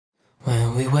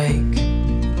we wake,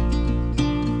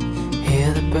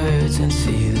 hear the birds and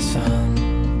see the sun.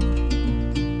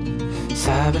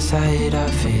 Side by side our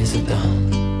fears are done.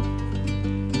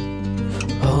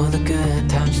 Oh, the good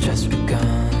times just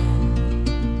begun.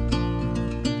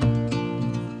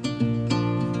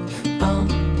 Oh,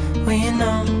 we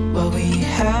know what we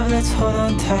have, let's hold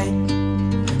on tight.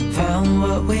 Found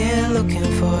what we're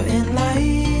looking for in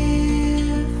life.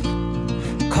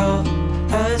 Call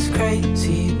us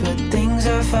crazy, but things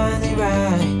are finally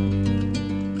right.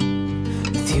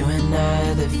 With you and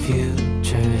I, the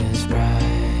future is bright.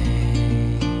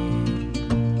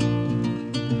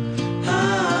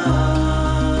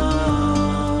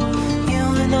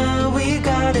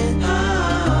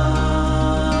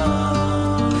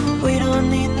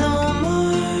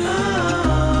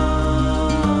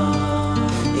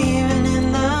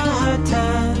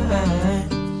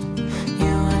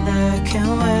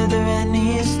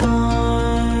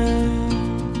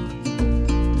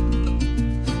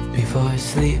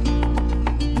 Sleep,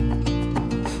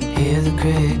 hear the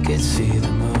crickets, see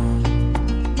the moon.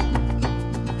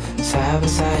 Side by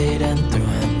side and through.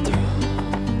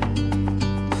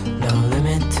 No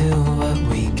limit to what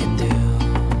we can do.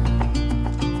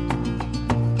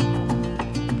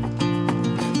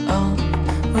 Oh,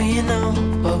 we know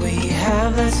what we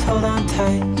have, let's hold on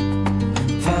tight.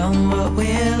 Found what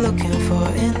we're looking for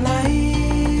in life.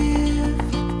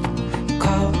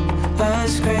 Call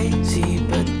us crazy,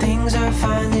 but things are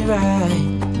finally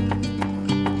right.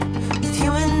 With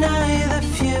you and I, the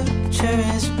future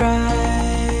is bright.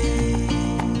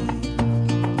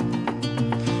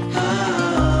 Oh,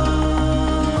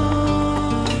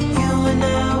 you and I,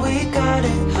 we got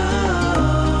it. Oh,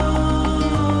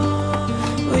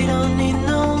 we don't need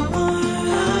no more.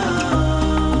 Oh,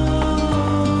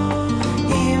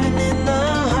 even in the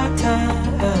hard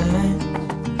times,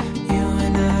 you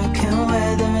and I can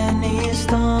weather any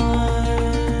storm.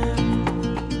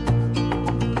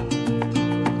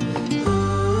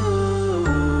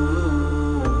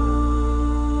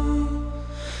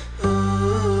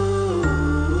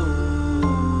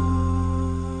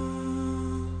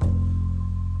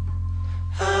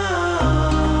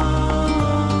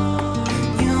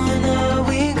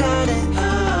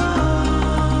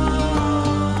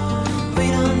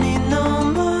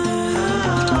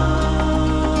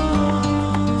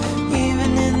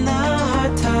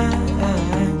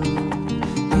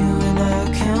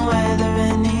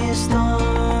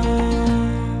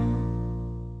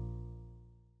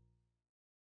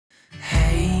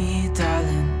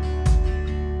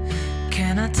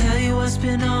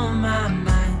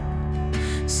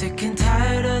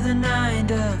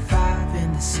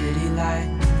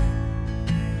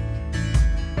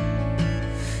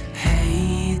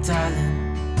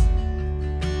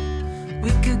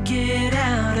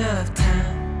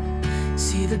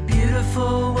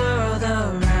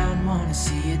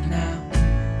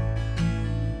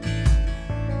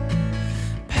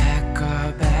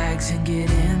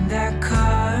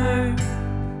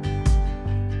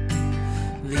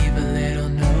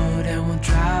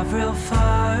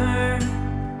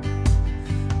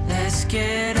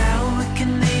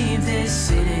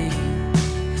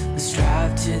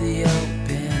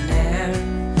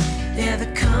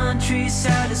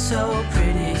 Countryside is so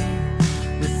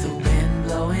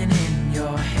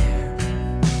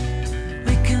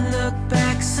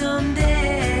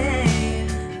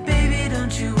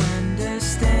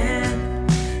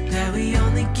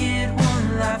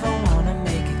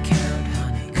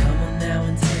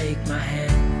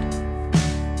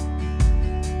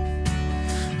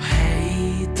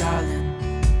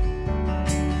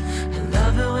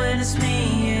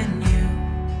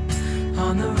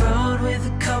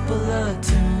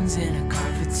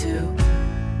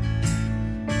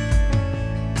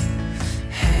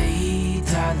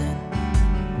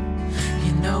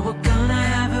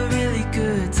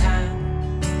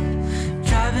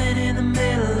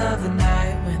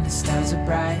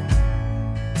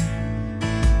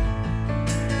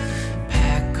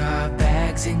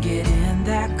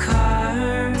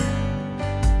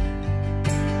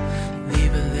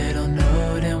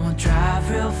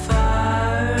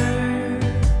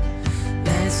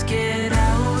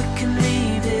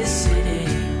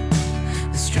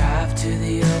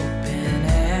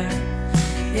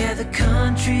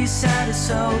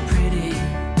pretty,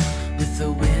 with the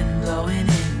wind blowing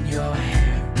in your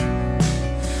hair.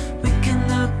 We can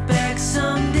look back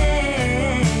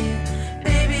someday,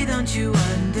 baby, don't you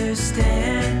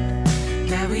understand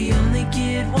that we only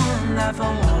get one life?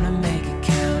 I wanna make it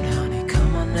count, honey,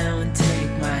 come on now and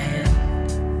take my hand.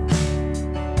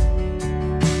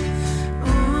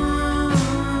 Ooh,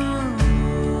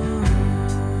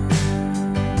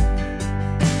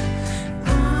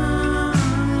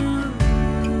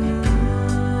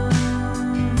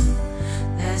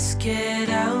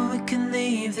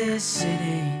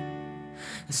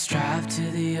 drive to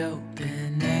the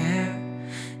open air.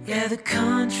 Yeah, the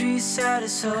countryside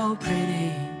is so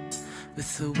pretty,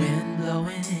 with the wind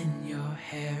blowing in your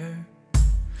hair.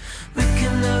 We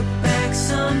can look back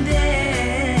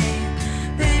someday.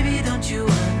 Baby, don't you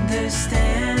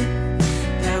understand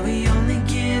that we only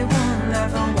get one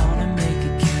life? I wanna make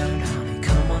it count, honey.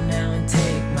 Come on now and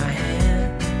take my hand.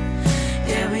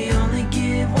 Yeah, we only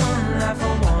get one life.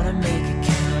 I wanna make it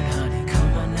count, honey.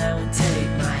 Come on now and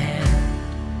take my hand.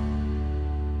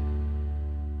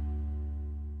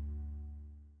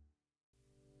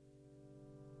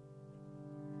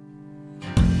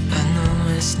 I know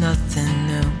it's nothing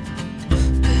new,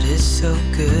 but it's so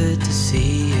good to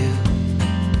see you.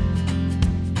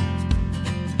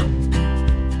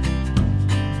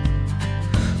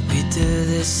 We do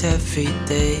this every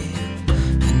day,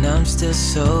 and I'm still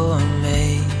so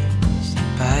amazed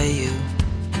by you.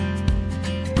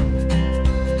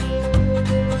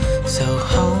 So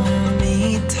hold me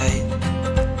tight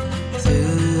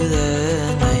through the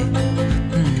night.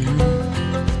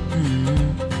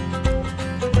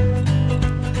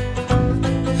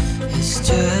 It's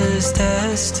just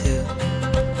us two,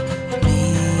 me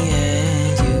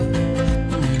and you.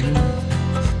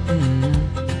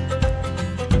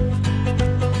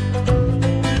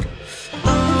 Oh,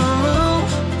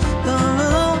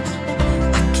 oh,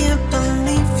 I can't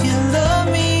believe you love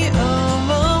me. Oh,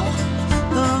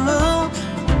 oh,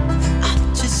 I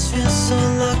just feel so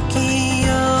lucky.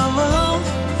 Oh,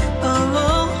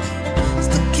 oh,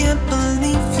 still can't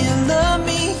believe you love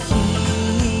me.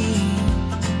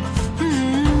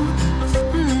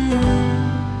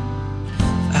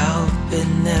 I hope it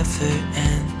never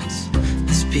ends,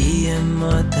 this being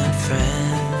more than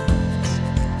friends,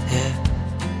 yeah.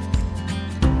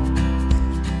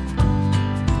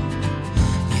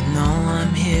 You know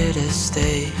I'm here to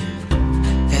stay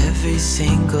every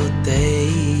single day,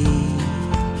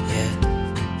 yeah.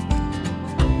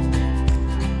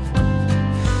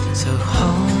 So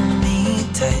hold me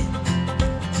tight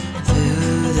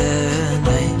through the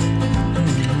night.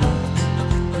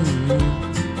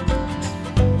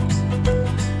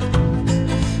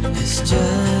 It's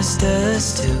just us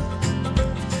two,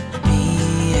 me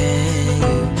and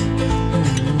you.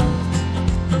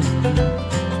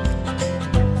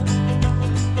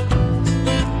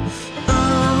 Oh,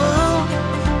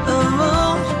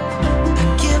 oh, I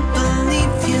can't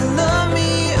believe you love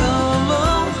me. Oh,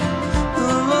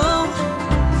 oh,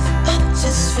 I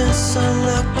just feel so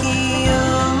lucky.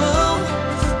 Oh,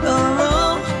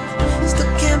 oh,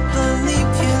 still can't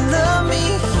believe you love me.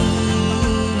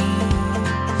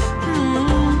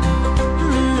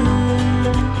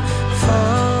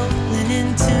 Falling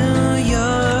into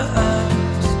your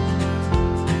arms,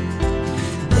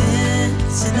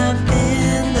 dancing up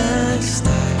in the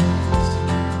stars.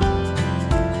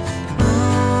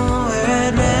 Oh, where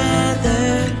I'd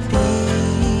rather be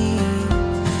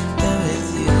than with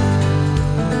you.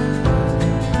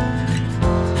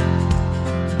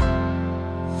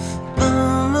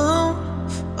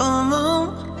 Oh,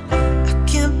 I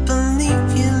can't believe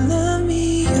you love me.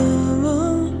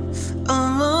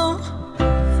 Oh,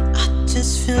 I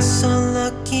just feel so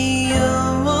lucky.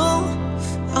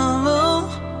 Oh,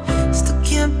 still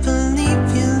can't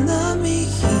believe you love me.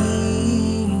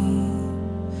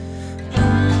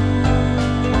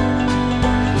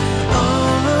 Oh,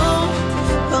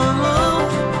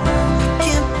 I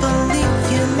can't believe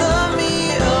you love me.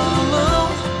 Oh,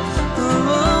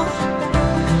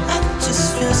 I just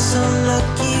feel so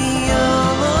lucky.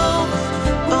 Oh,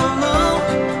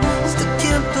 still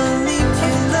can't believe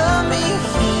you love me.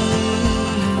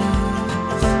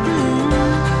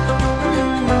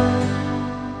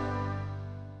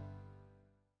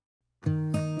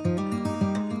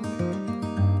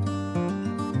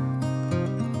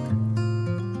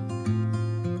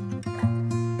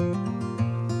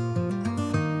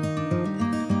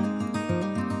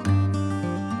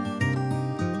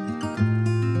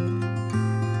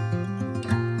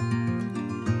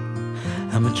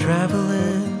 I'm a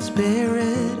traveling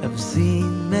spirit, I've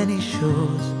seen many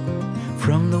shores,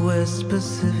 from the West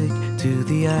Pacific to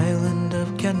the island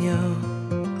of Kenya.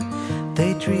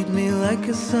 They treat me like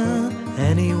a son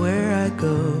anywhere I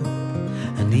go,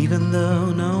 and even though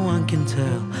no one can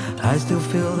tell, I still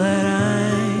feel that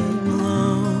I'm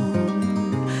alone.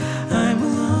 I'm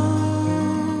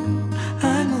alone,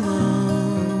 I'm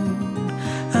alone,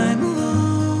 I'm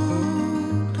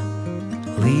alone.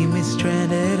 Leave me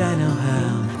stranded, I know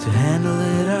how to handle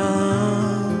it all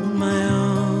on my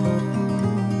own.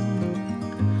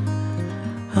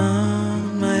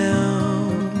 On my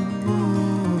own.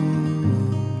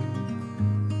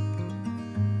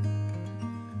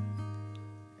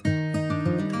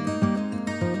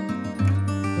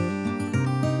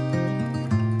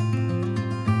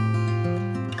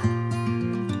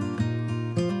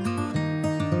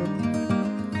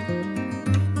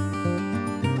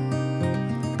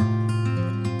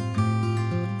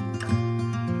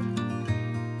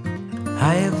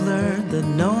 I have learned that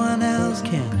no one else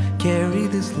can carry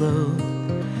this load.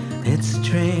 It's a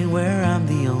train where I'm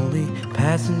the only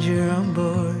passenger on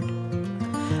board.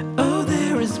 Oh,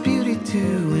 there is beauty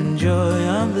to enjoy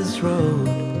on this road.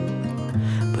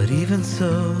 But even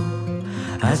so,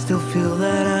 I still feel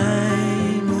that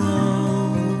I'm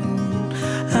alone.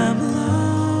 I'm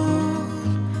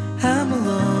alone. I'm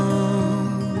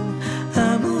alone.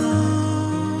 I'm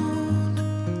alone.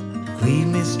 Leave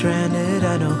me stranded,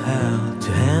 I know how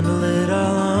to handle it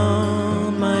all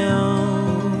on my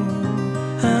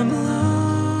own. I'm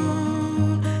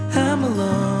alone. I'm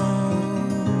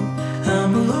alone.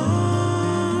 I'm alone.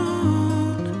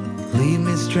 Leave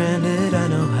me stranded, I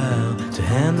know how to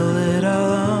handle it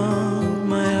all on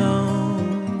my own.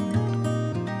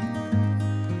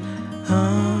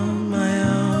 On my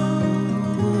own.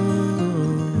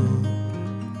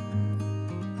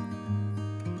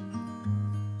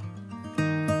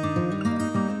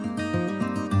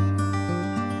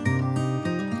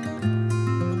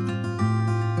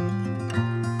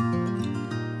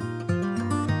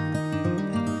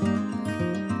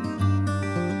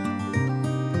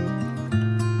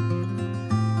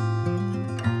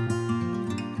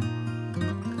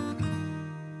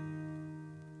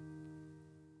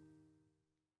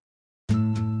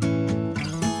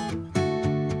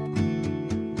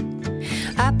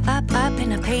 Up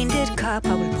in a painted cup,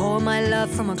 I will pour my love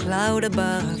from a cloud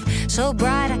above. So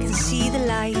bright I can see the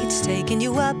lights, taking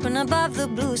you up and above the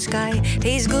blue sky.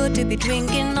 Tastes good to be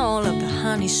drinking all of the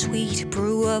honey sweet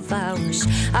brew of ours.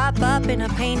 Up in a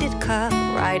painted cup,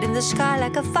 right in the sky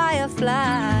like a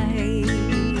firefly.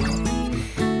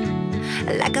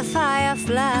 Like a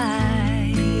firefly.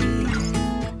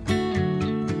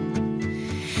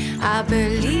 I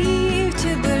believe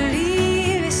to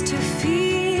believe is to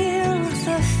feel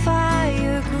the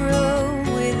fire grow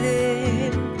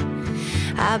within.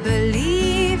 I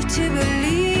believe to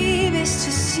believe is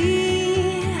to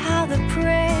see how the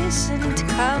present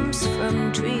comes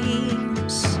from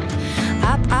dreams.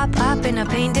 Up in a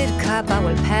painted cup, I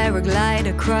will paraglide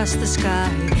across the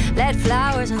sky. Let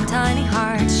flowers and tiny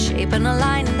hearts shaping a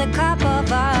line in the cup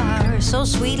of ours. So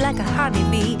sweet like a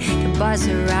honeybee can buzz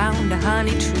around a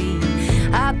honey tree.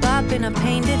 Up in a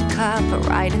painted cup,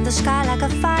 right in the sky like a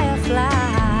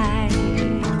firefly.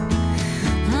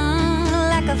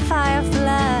 Like a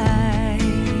firefly.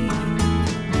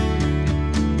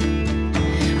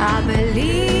 I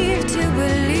believe to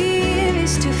believe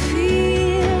is to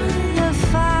feel the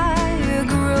fire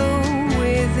grow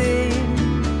within.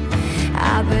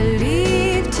 I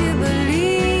believe to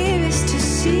believe is to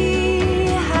see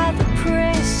how the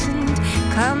present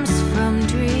comes from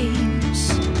dreams.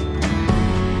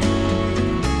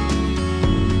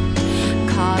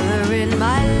 Color in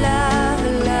my love,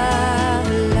 love,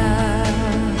 love.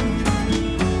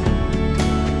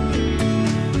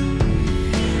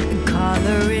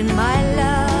 Color in my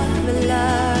love,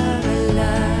 love,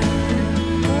 love.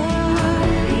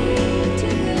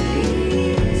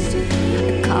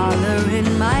 Color in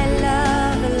my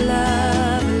love,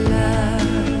 love, love.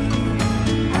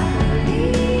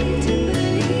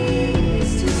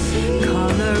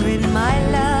 Color in my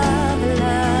love,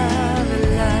 love,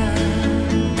 love.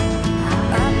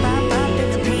 Up in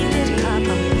the painted cup,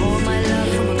 I pour my love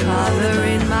from a color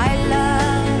in my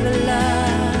love,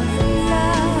 love,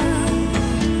 love.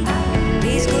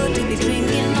 It's good to be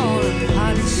drinking all of the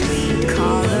hot and sweet.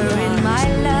 Color in my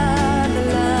love,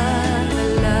 love,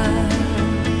 love.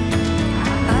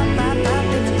 Up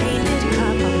in the painted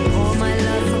cup, I pour my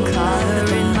love from a color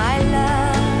in my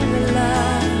love,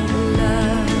 love,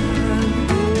 love.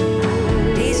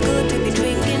 It's good to be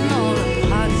drinking all of the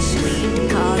hot and sweet.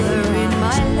 Color in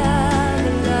my love,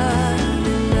 love,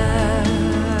 love.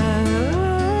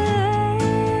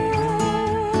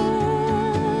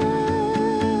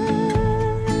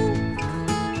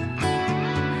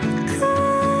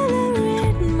 Color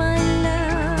in my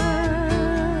love,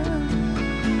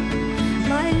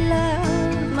 my love,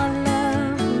 my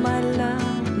love, my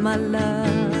love, my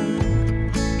love.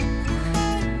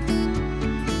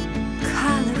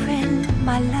 Color in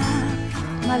my love,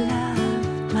 my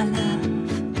love, my love.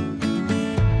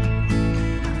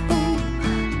 Ooh,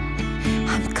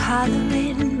 I'm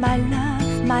coloring my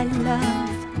love, my love,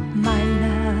 my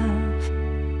love.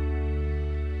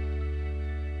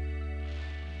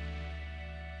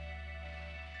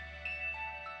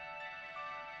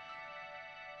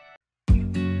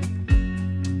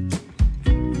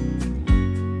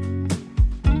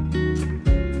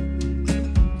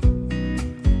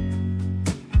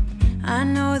 I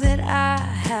know that I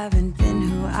haven't been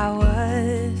who I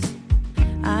was.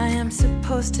 I am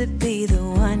supposed to be the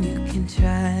one you can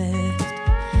trust.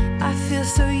 I feel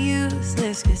so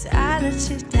useless 'cause I let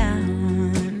you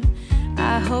down.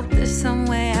 I hope there's some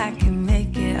way I can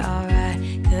make it alright,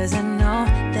 'cause I know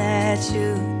that you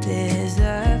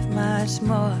deserve much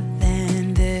more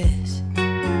than this.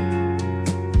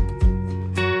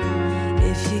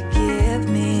 If you give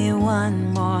me one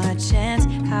more chance,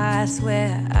 I swear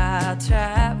I'll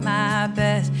try my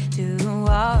best to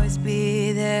always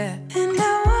be there. And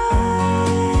I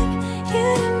want you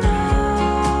to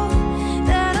know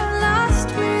that I'm lost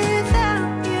without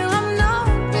you. I'm not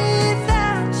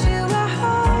without you. I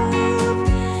hope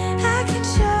I can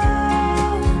show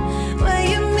what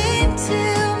you mean to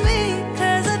me,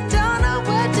 'cause I don't know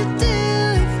what to do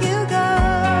if you go.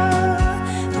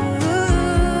 Ooh,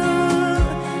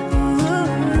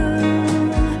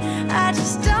 I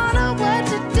just don't know what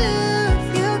to do if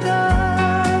you go.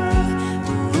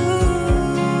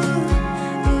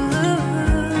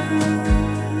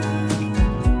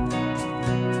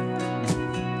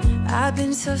 I've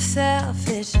been so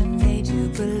selfish and made you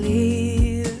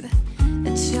believe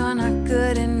that you're not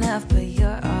good enough, but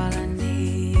you're all I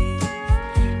need.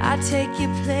 I take you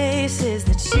places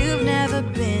that you've never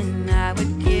been. I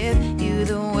would give you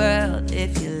the world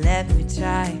if you let me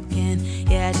try again.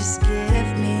 Yeah, just give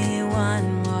me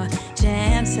one more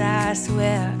chance. I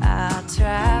swear I'll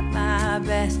try my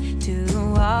best to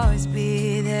always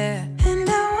be there. And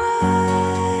I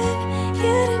want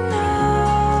you to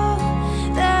know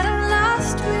that I'm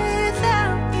lost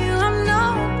without you. I'm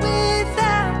not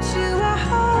without you. I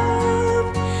hope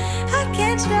I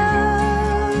can show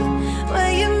what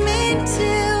you mean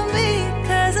to me,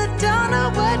 'cause I don't know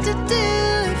what to do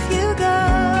if you go.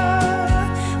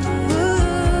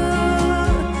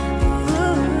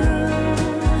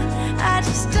 I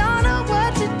just don't know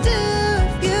what to do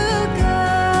if you go.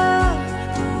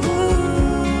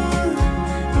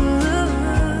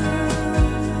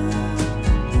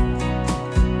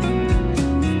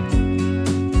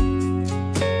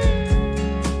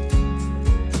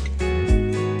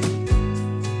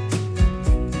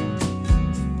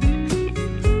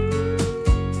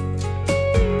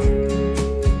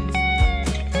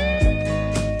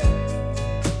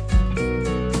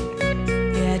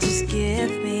 Yeah, just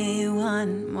give me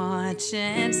one more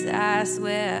chance. I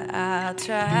swear I'll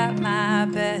try my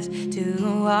best to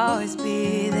always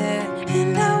be there.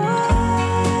 And I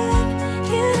want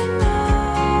you to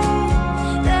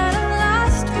know that I'm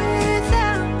lost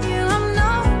without you. I'm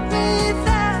not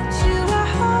without you. I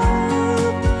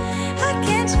hope I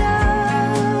can show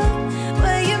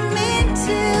what you mean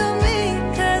to me,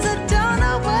 'cause I don't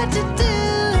know what to do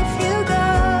if you go.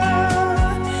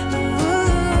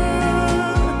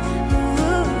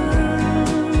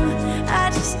 I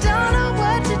just don't know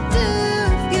what to do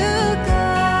if you go.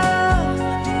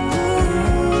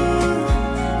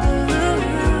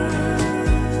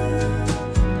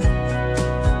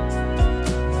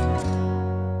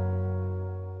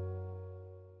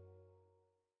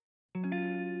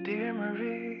 Dear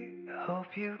Marie, I hope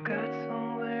you got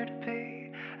somewhere to be.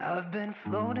 I've been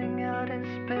floating out in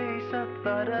space. I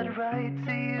thought I'd write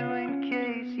to you in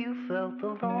case you felt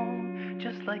alone,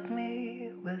 just like me,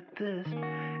 with this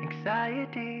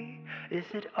anxiety. Is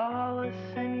it all a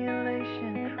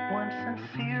simulation? Ones and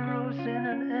zeros in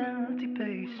an empty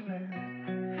basement.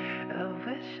 I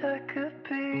wish I could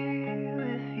be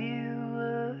with you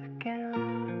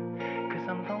again, 'cause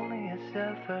I'm lonely as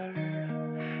ever,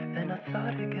 and I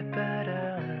thought it'd get better.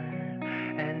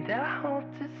 And I hope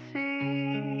to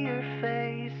see your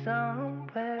face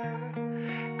somewhere,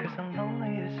 'cause I'm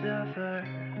lonely as ever,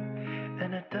 and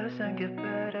it doesn't get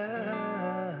better.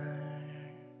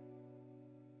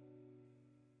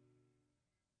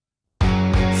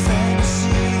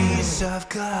 Fantasies, I've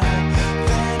got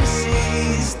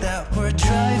fantasies that we're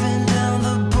driving down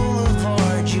the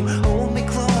boulevard. You hold me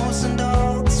close and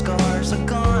all the scars are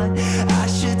gone. I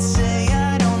should say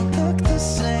I don't look the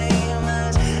same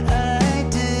as I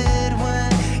did when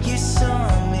you saw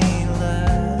me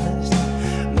last.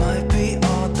 Might be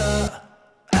all the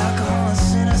alcohol and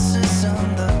cynicism,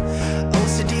 the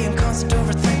OCD and constant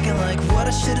overthinking, like what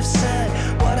I should have said,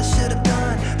 what I should have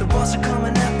done. The walls are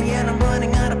coming at me and I'm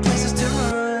running out of places to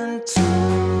run to.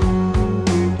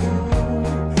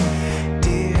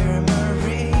 Dear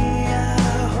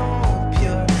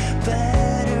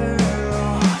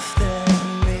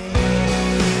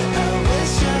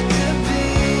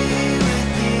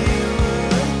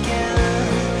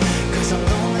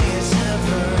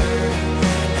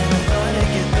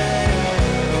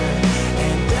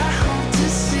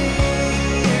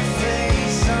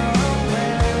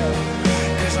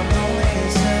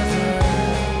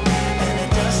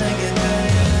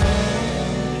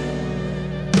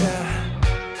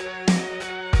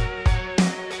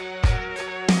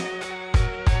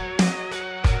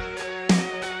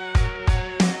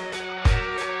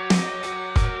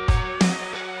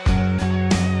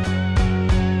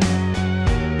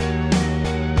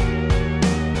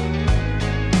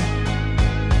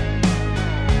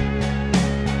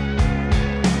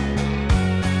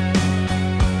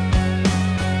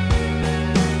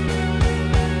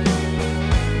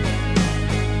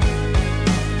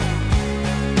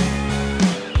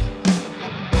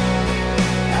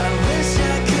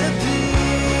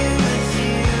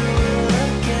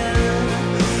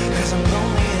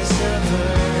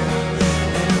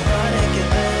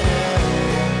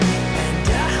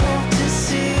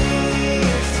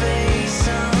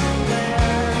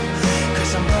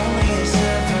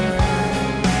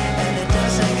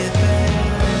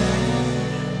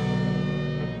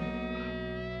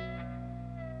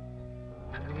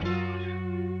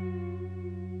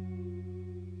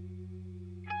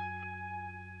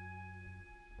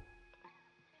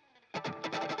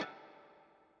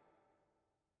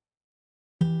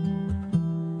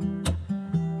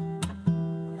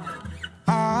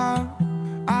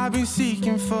been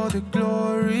seeking for the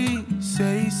glory.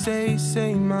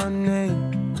 Say my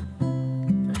name.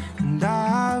 And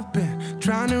I've been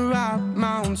trying to write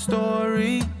my own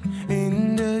story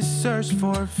in the search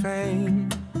for fame.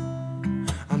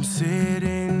 I'm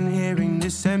sitting here in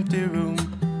this empty room.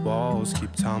 Walls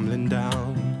keep tumbling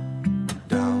down.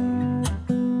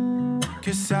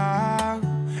 'Cause I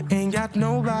ain't got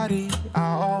nobody.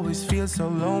 I always feel so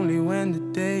lonely when the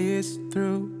day is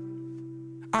through.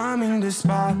 I'm in the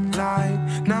spotlight,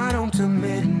 night on till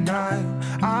midnight.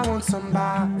 I want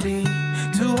somebody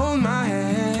to hold my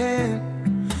hand.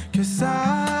 'Cause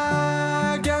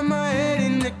I got my head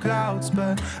in the clouds,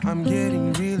 but I'm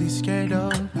getting really scared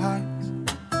of heights.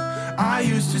 I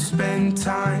used to spend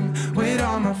time with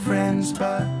all my friends,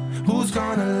 but who's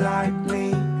gonna like me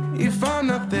if I'm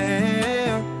not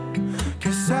there?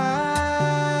 'Cause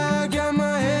I got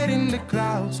my head in the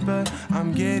clouds, but I'm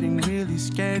getting really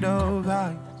scared of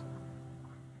heights.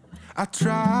 I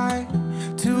try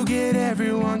to get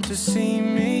everyone to see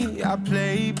me. I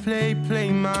play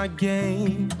my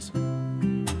games,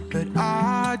 but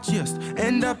I just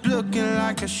end up looking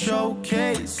like a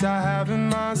showcase. I haven't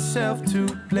myself to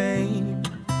blame.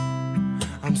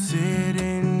 I'm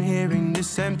sitting here in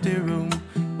this empty room.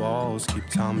 Walls keep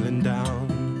tumbling down.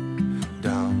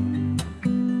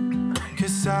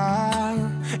 'Cause I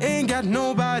ain't got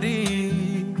nobody.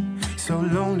 So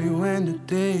lonely when the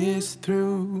day is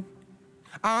through.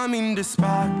 I'm in the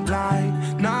spotlight,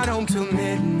 not home till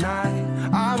midnight.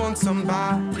 I want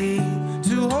somebody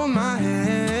to hold my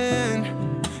hand.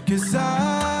 'Cause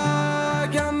I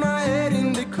got my head in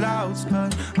the clouds, but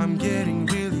I'm getting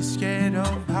really scared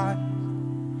of heights.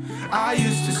 I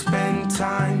used to spend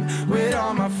time with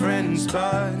all my friends,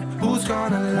 but who's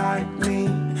gonna like me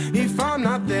if I'm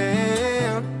not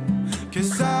there?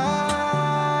 'Cause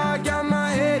I got my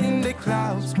head in the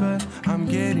clouds, but I'm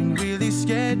getting really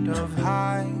scared of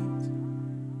heights.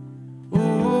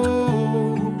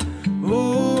 Ooh,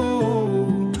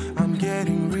 ooh, I'm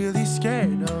getting really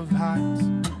scared of heights.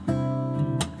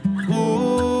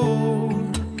 Ooh,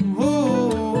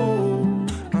 ooh,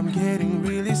 I'm getting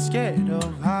really scared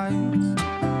of heights.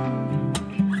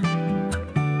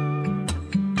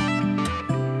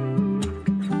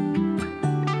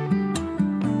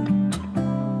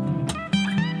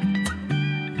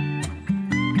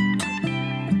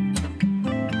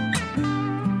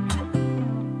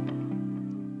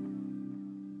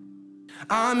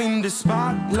 I'm in the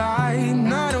spotlight,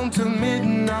 not until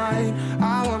midnight.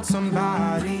 I want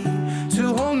somebody to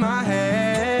hold my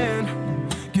hand.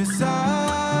 'Cause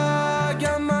I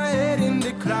got my head in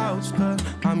the clouds, but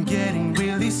I'm getting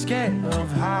really scared of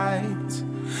heights.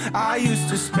 I used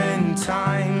to spend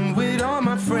time with all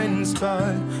my friends,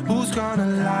 but who's gonna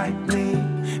like me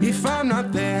if I'm not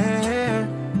there?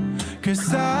 'Cause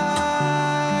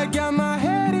I got my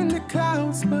head in the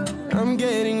clouds, but I'm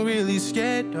getting really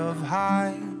scared of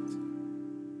heights.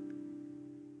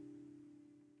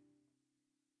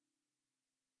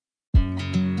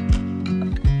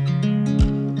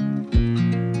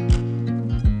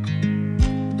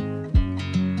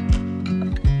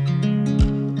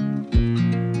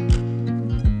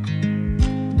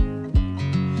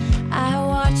 I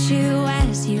watch you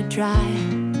as you drive.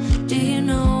 Do you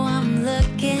know I'm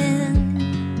looking?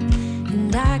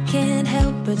 And I can't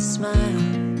help but smile.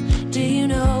 Do you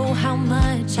know how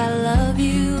much I love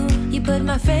you? You put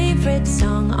my favorite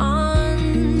song on.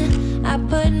 I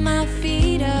put my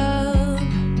feet up,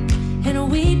 and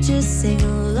we just sing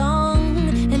along.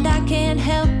 And I can't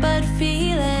help but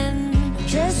feeling,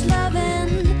 just loving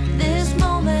this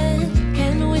moment.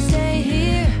 Can we stay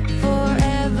here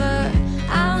forever?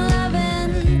 I'm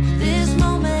loving this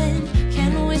moment.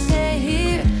 Can we stay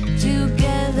here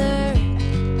together?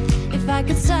 If I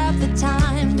could stop the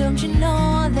time, don't you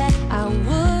know that I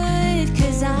would?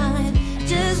 'Cause I'm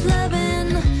just loving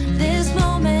this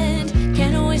moment.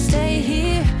 Can we stay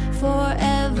here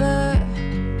forever?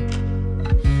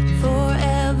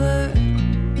 Forever.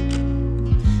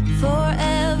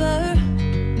 Forever.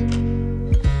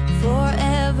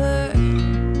 Forever.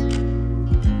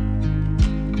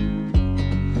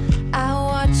 I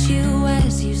watch you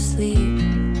as you sleep.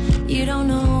 You don't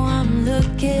know I'm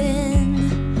looking.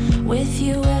 With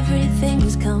you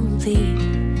everything's complete.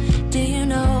 Do you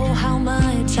know how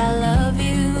much I love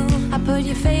you? I put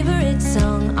your favorite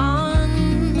song on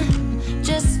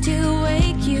just to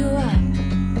wake you up.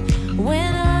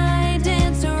 When I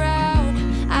dance around,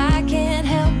 I can't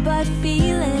help but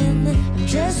feeling,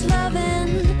 just loving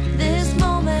this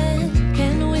moment.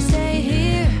 Can we stay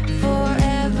here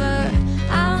forever?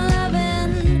 I'm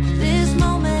loving this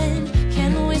moment.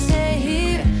 Can we stay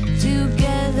here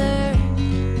together?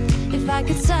 If I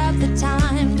could stop the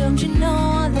time, don't you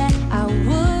know that I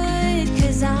would?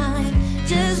 'Cause I'm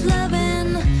just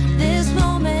loving this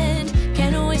moment.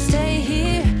 Can we stay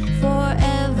here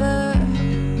forever?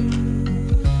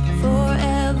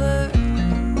 Forever.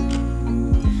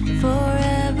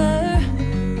 Forever.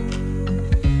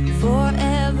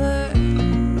 Forever.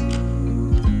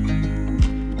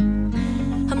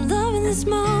 I'm loving this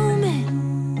moment.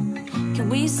 Can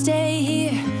we stay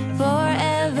here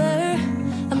forever?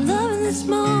 I'm loving this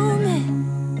moment.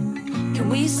 Can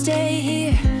we stay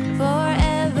here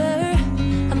forever?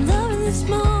 I'm loving this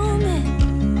moment.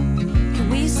 Can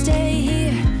we stay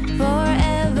here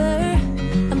forever?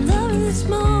 I'm loving this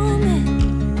moment.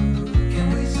 Can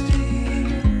we stay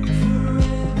here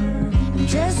forever? I'm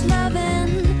just loving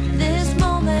this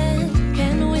moment.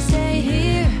 Can we stay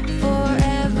here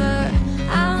forever?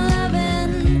 I'm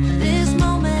loving this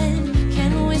moment.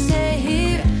 Can we stay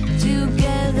here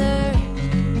together?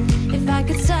 If I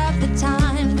could stop the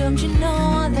time, don't you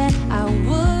know that I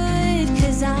would?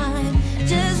 'Cause I'm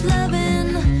just loving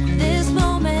this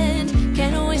moment.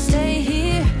 Can we stay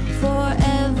here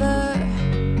forever?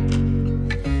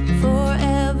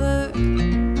 Forever.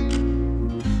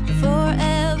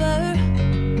 Forever.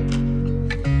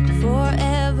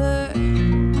 Forever.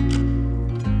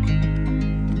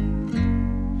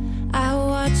 I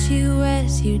watch you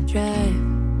as you drive.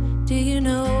 Do you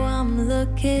know I'm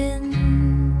looking?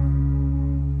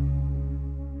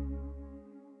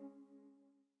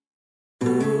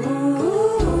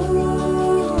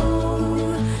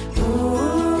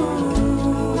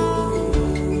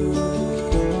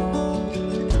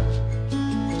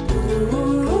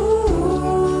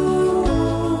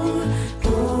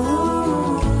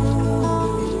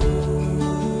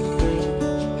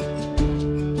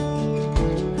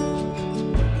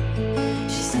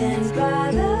 She stands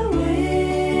by the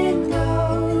window,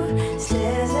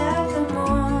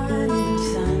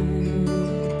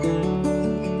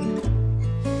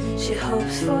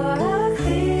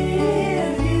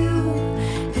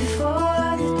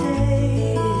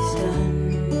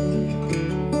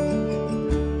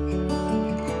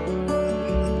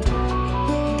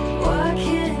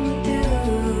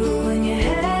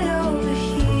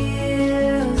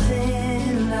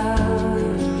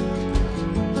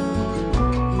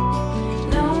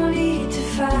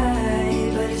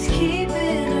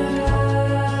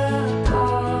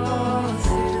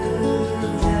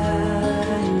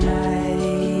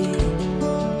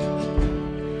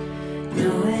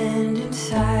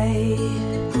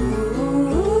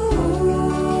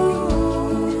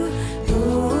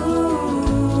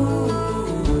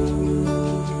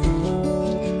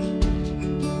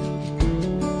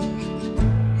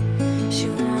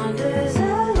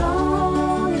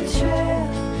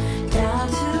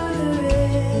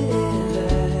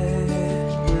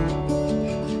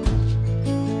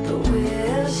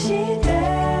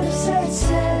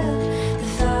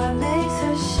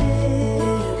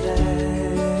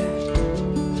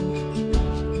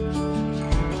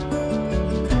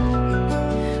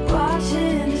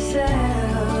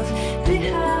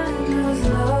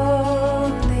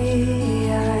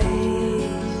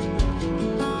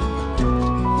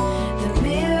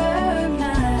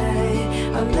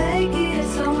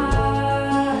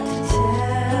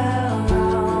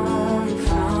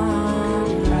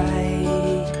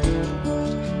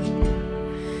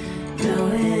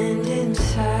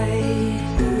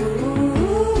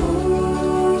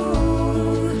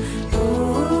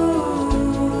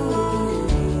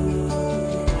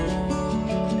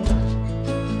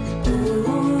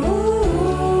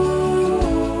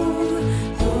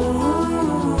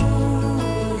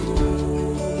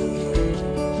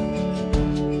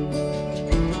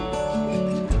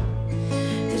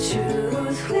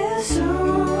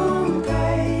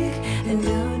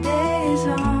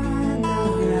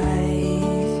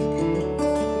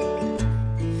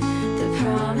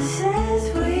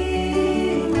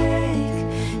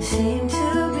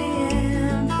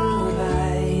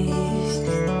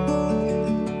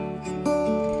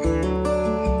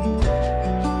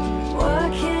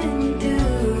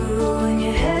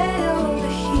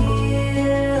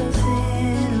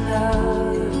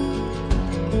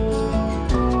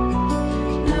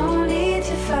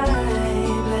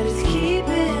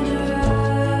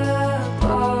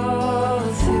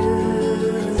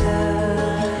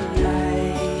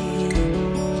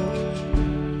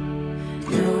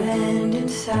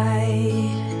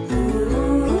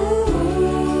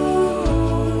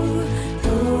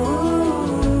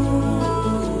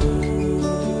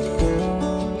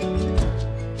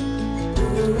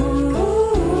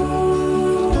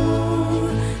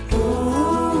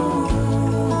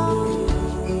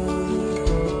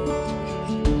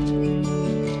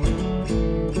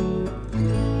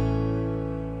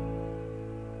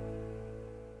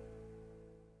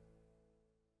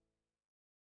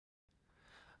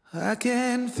 I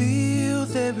can feel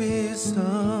there is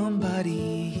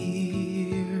somebody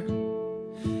here,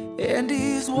 and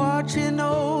he's watching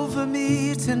over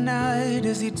me tonight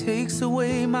as he takes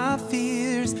away my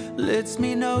fears, lets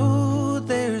me know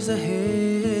there's a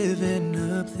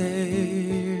heaven up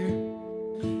there.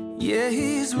 Yeah,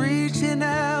 he's reaching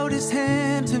out his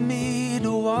hand to me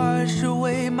to wash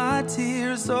away my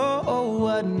tears. Oh,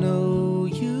 I know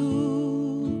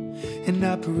you, and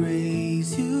I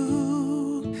praise you.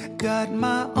 Got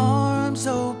my arms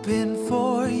open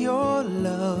for your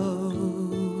love.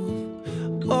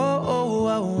 Oh,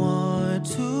 I want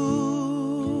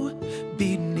to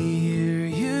be near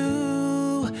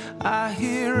you. I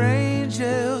hear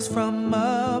angels from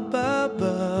up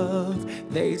above.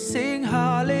 They sing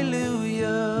hallelujah.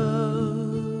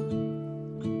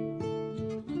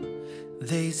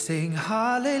 They sing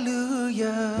hallelujah.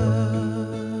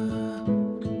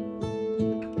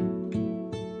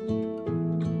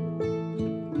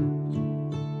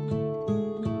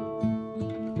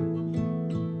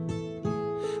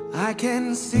 I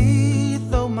can see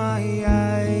though my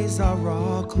eyes are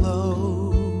all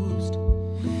closed.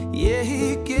 Yeah,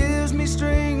 he gives me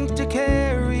strength to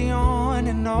carry on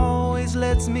and always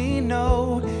lets me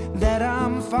know that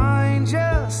I'm fine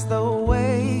just the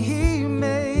way he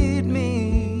made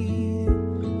me.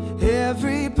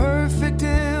 Every perfect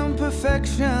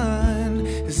imperfection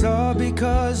is all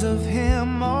because of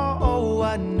him. Oh,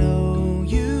 I know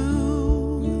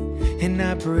you, and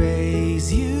I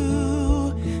praise you.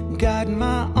 Got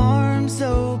my arms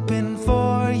open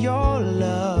for your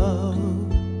love.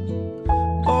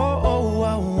 Oh,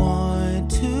 I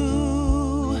want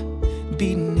to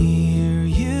be near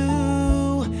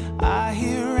you. I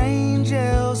hear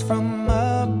angels from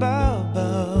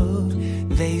above.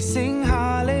 They sing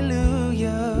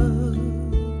hallelujah.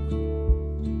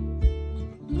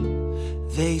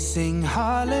 They sing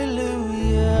hallelujah.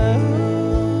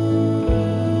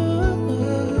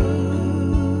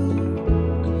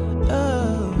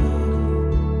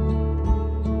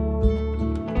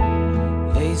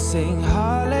 Sing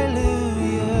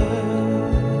hallelujah.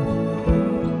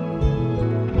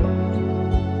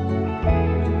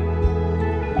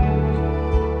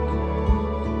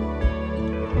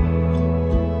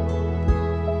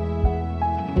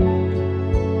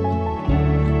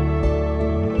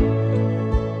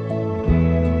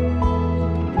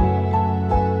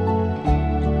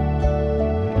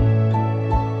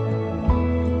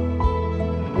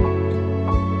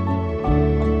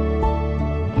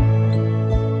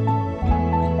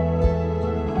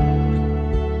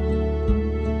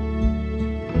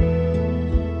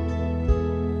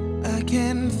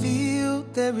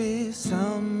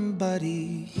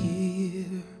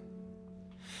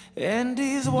 And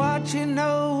he's watching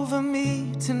over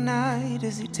me tonight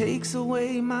as he takes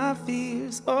away my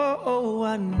fears. Oh,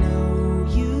 I know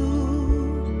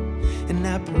you, and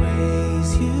I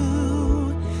praise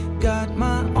you. Got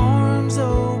my arms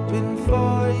open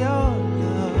for your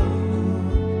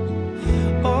love.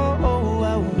 Oh,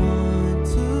 I want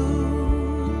to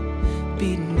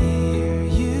be near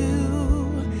you.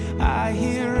 I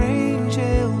hear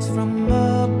angels from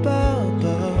above.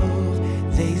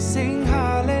 They sing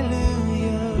hallelujah.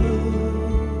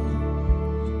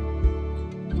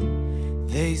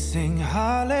 They sing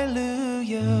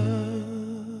hallelujah.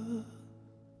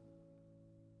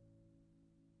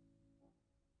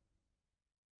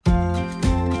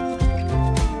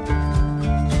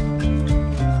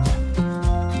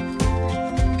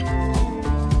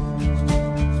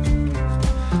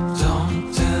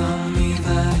 Don't tell me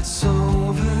that it's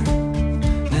over.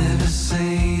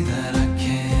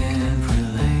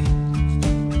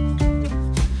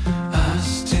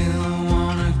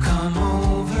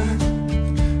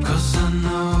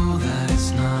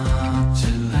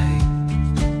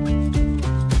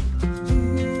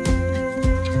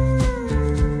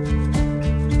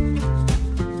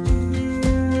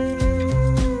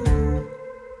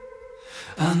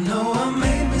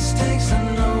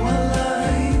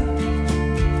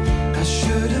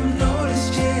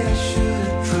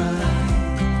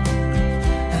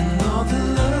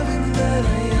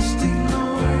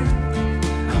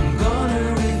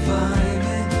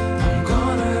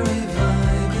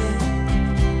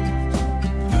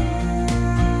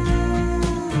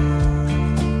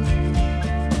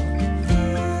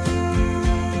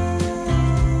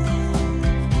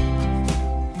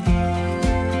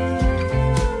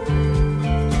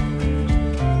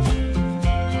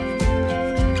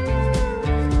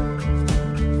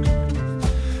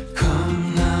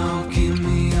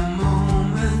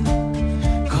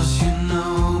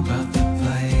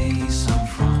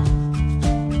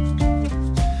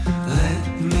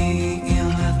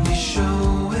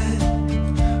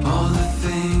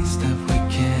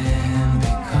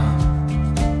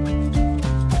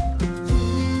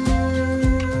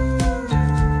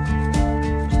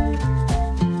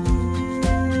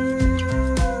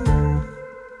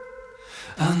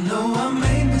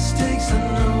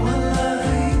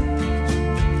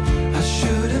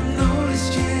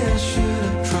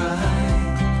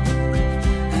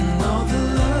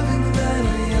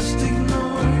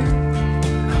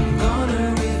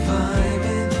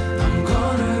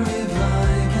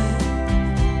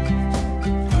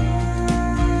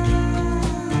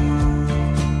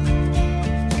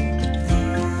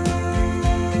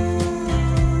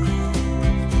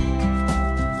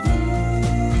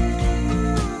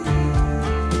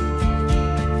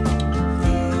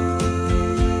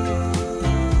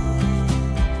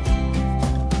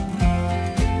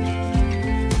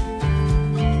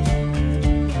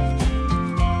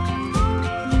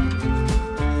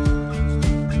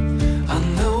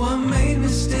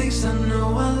 mistakes, I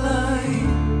know I lied.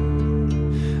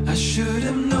 I should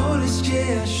have noticed,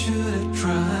 yeah, I should have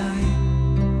tried.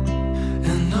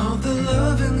 And all the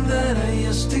loving that I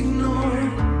just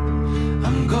ignored,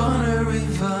 I'm gonna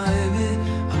revive it,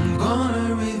 I'm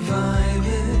gonna revive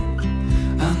it.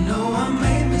 I know I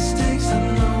made mistakes, I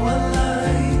know I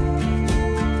lied.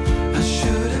 I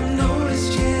should have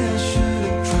noticed, yeah, I should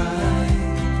have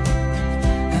tried.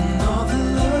 And all the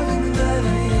loving that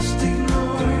I just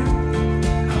ignored,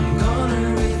 I'm gonna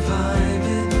revive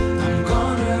it, I'm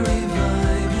gonna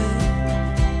revive it.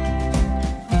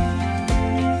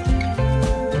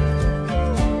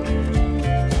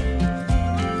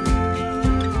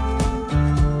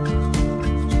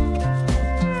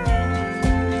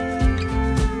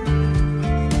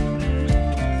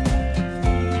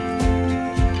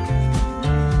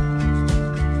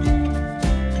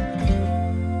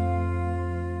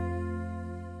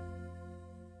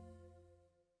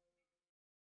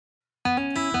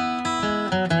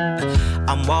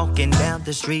 I'm walking down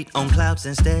the street on clouds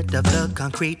instead of the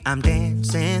concrete I'm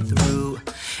dancing through.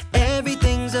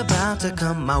 Everything's about to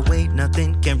come my way,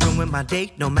 nothing can ruin my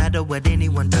day. No matter what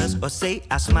anyone does or say,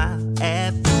 I smile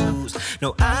at fools.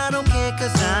 No, I don't care,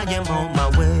 cause I am on my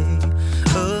way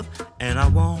up. And I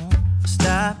won't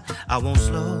stop, I won't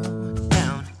slow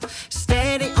down.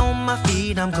 Steady on my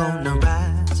feet, I'm gonna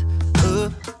rise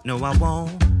up. No, I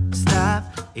won't stop,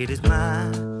 it is my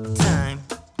time.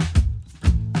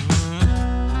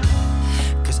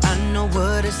 I know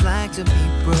what it's like to be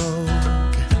broke.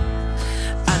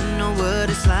 I know what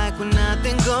it's like when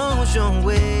nothing goes your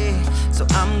way. So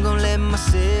I'm gonna let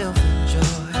myself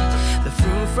enjoy the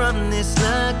fruit from this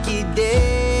lucky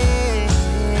day.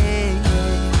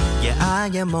 Yeah, I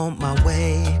am on my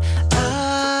way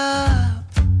up.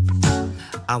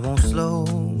 I won't slow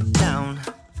down.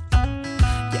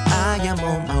 Yeah, I am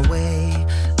on my way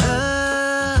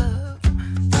up.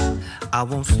 I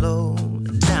won't slow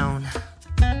down.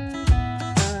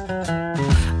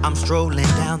 I'm strolling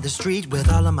down the street with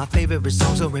all of my favorite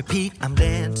songs on repeat. I'm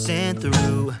dancing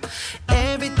through.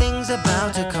 Everything's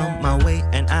about to come my way,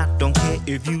 and I don't care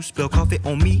if you spill coffee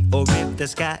on me or if the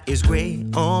sky is gray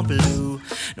or blue.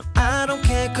 No, I don't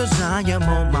care, cause I am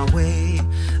on my way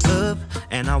up.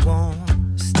 And I won't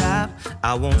stop,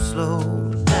 I won't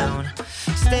slow down.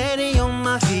 Steady on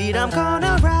my feet, I'm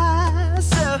gonna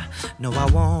rise up. No, I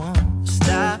won't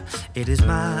stop, it is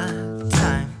my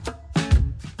time.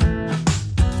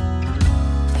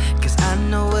 I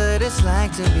know what it's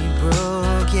like to be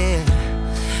broke, yeah.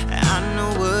 I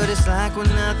know what it's like when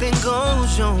nothing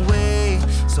goes your way.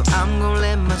 So I'm gonna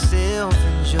let myself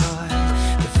enjoy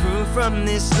the fruit from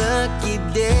this lucky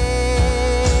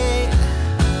day.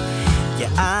 Yeah,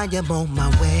 I am on my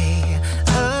way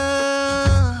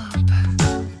up.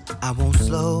 I won't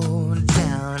slow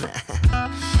down.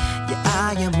 Yeah,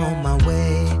 I am on my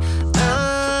way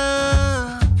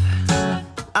up.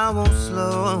 I won't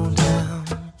slow down.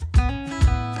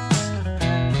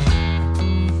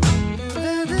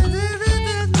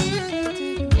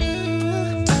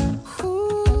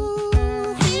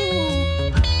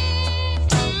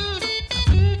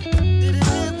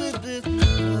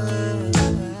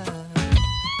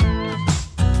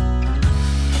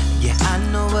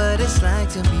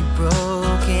 To be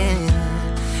broken,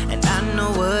 and I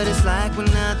know what it's like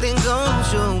when nothing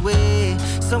goes your way.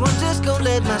 So I'm just gonna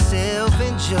let myself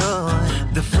enjoy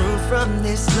the fruit from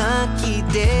this lucky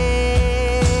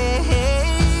day.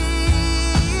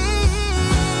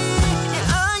 Yeah,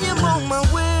 I am on my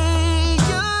way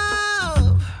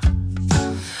up.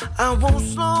 I won't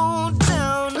slow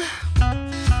down,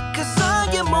 cause I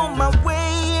am on my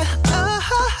way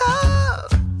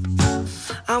up.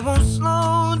 I won't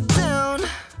slow down.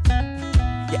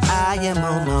 Yeah, I am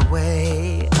on my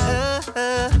way up.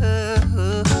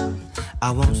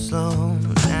 I won't slow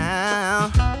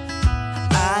down.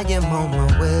 I am on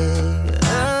my way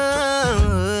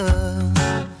up.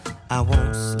 I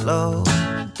won't slow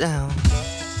down.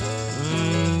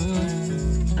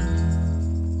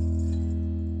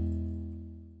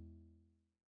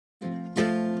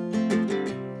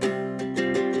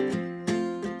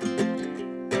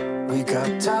 We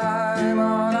got time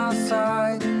on our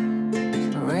side.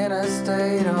 We're in a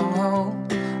state of hope.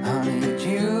 I need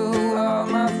you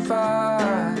on my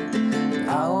fire.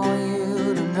 I want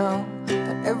you to know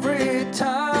that every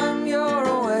time you're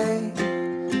away,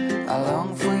 I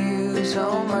long for you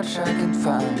so much I can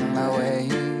find my way.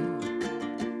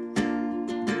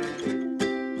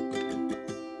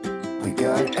 We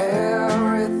got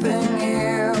everything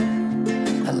here,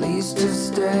 at least to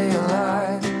stay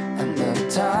alive. And the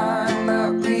time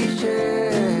that we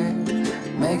share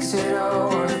makes it all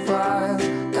worthwhile.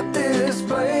 Got this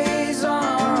place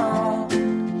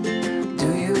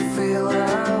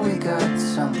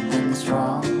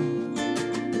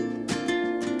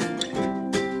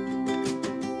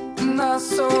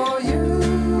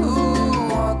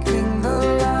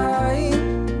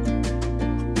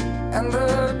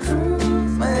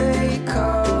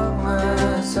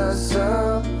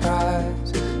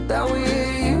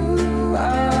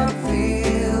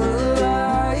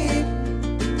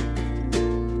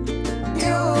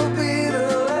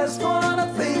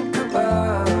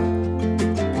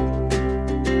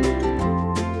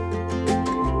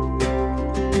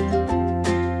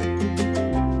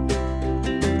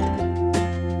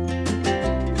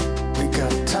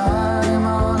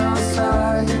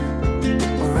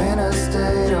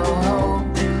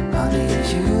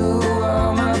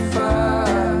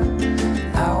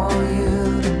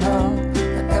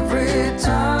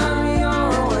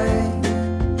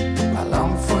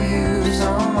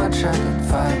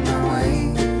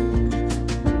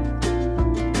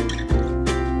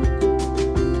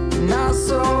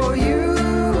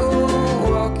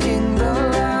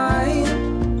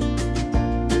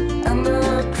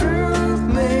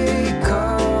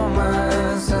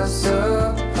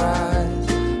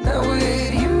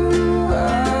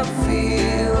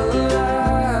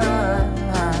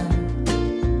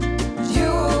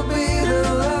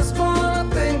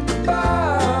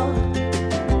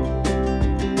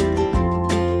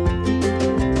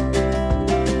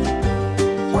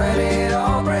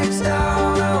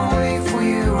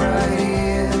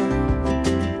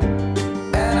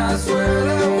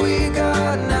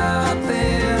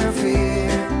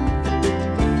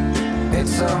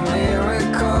a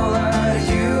miracle that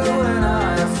you and I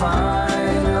are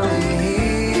finally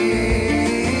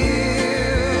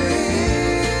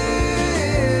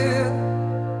here.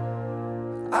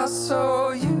 I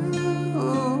saw you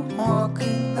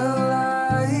walking the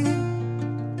light,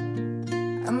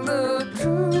 and the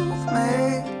truth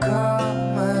may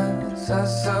come as a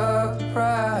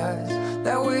surprise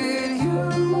that with you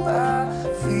I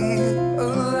feel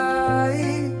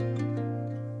alive.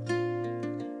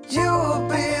 You will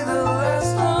be the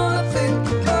last one to think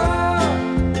about,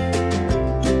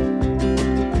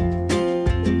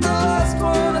 the last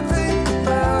one to think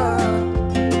about.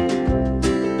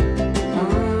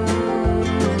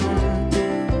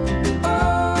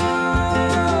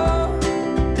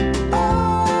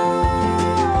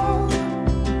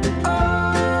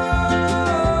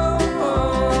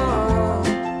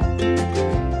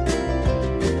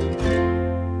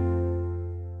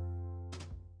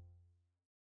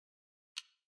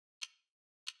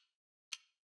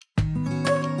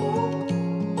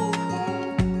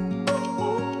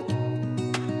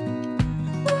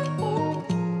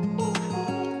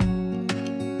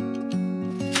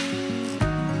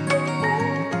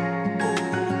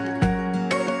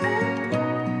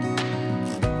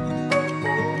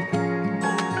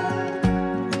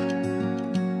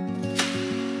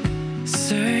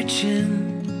 Searching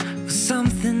for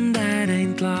something that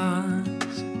ain't lost.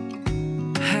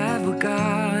 Have we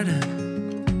got it?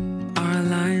 Our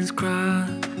lines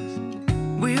crossed.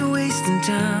 We're wasting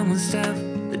time on stuff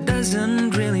that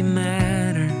doesn't really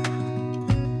matter,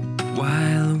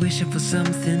 while wishing for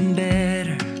something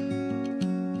better.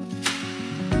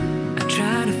 I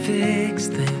try to fix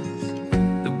things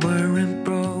that weren't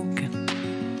broken,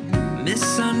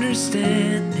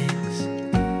 misunderstandings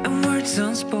and words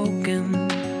unspoken.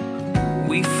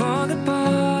 We fall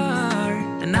apart,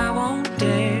 and I won't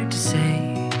dare to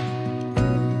say,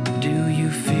 do you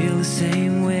feel the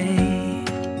same way?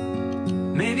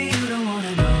 Maybe you don't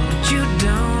wanna know, but you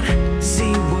don't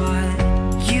see what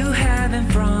you have in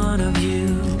front of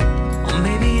you. Or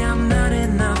maybe I'm not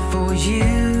enough for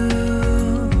you,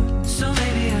 so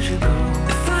maybe I should go.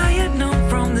 If I had known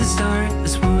from the start,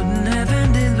 this wouldn't have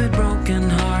ended with broken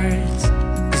hearts.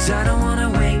 'Cause I don't wanna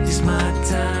waste my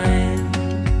time.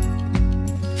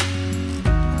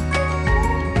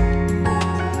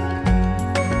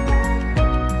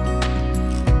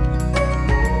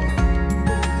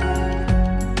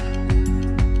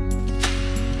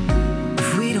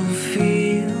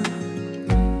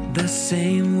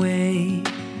 Same way,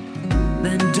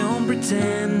 then don't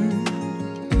pretend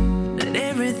that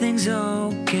everything's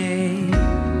okay.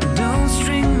 Don't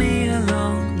string me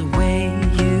along the way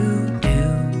you do.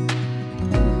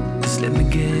 Just let me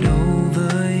get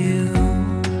over you.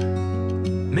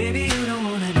 Maybe you don't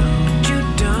wanna know, but you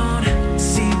don't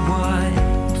see what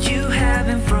you have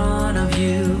in front of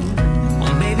you.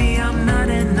 Or maybe I'm not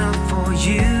enough for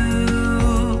you,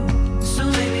 so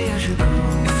maybe I should go.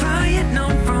 If I had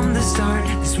known from the start,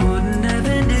 this wouldn't have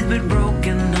ended with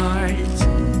broken hearts.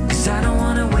 'Cause I don't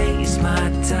wanna waste my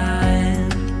time,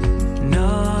 no.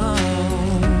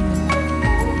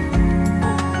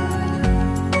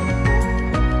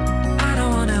 I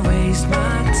don't wanna waste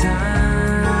my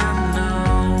time, no.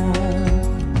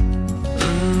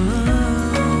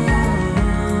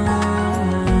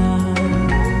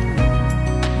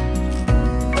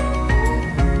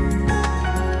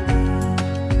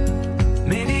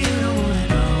 Maybe you don't wanna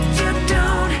know, you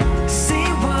don't see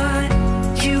what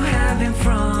you have in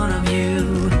front of you.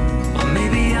 Or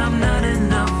maybe I'm not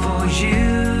enough for you,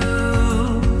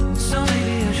 so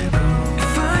maybe I should go.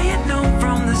 If I had known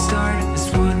from the start, this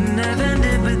wouldn't have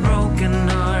ended with broken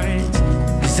hearts.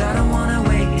 'Cause I don't wanna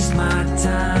waste my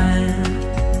time,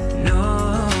 no.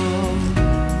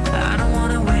 I don't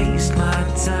wanna waste my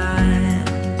time,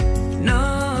 no.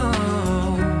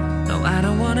 No, I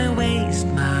don't wanna waste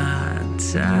my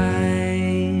time.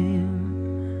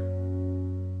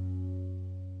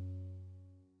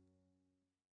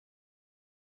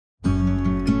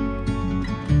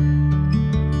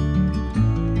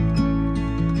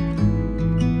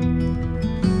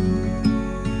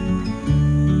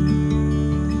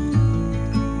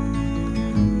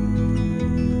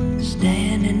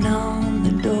 Standing on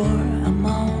the door, I'm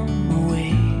on my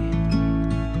way.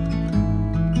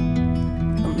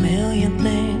 A million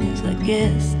things I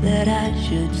guess that I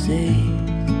should say,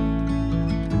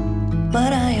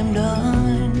 but I am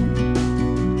done.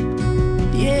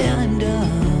 Yeah, I'm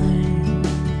done.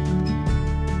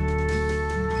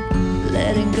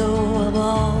 Letting go of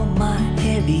all my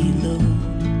heavy load.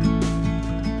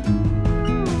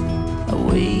 I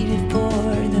waited for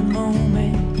the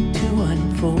moment to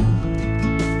unfold.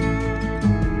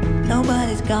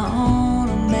 Nobody's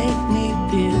gonna make me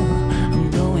feel I'm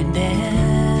going down.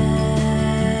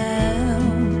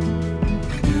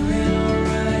 I'm doing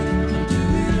alright, I'm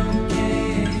doing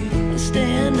okay. I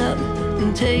stand up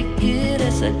and take it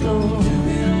as I go. I'm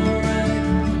doing alright,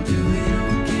 I'm doing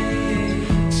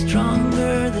okay.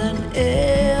 Stronger than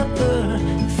ever,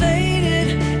 faded,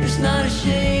 there's not a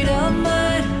shade of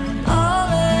mine. All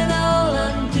in all,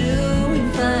 I'm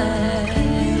doing fine.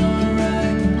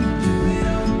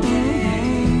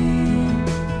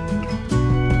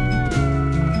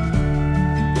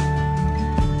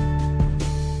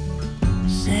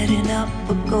 Up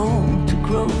a goal to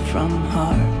grow from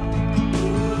heart.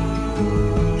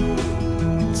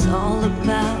 It's all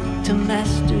about to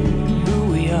master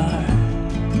who we are.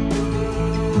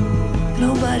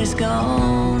 Nobody's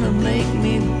gonna make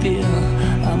me feel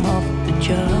I'm off the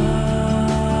chart.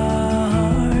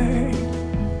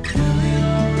 Doing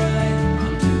alright,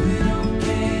 I'm doing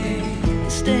okay.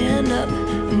 Stand up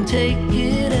and take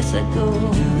it as I go.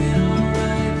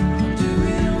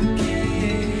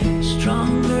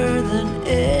 Stronger than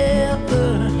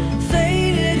ever,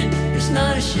 faded, there's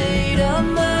not a shade of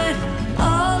mine.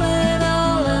 All in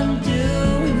all, I'm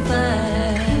doing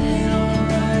fine.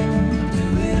 Alright, I'm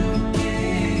doing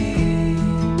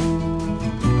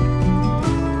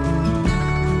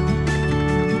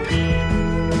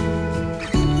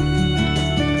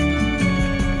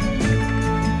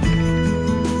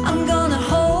I'm gonna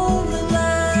hold the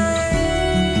line,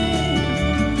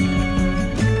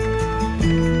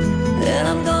 and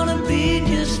I'm gonna be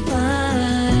just fine.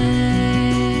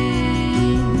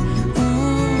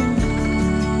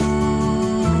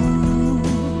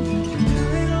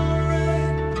 Doing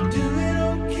alright, doing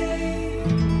okay,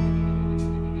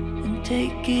 and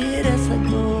take it as I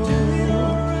go.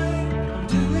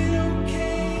 Doing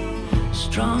okay,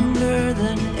 stronger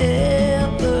than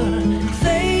ever,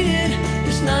 faded,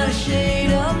 there's not a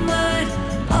shade of mine.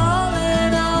 All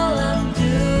in all, I'm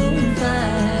doing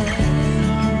fine.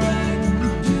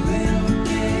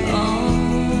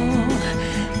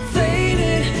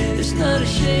 Not a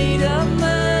shade of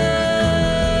mine.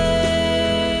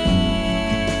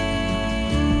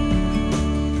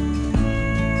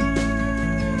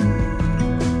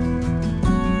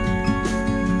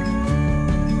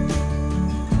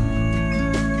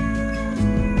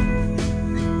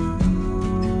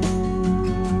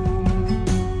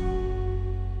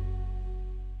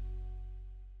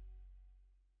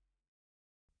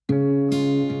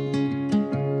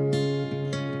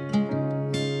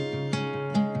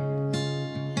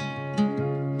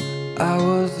 I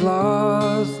was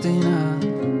lost in a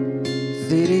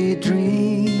city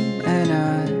dream, and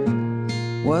I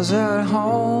was at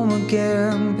home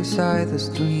again beside the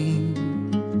stream.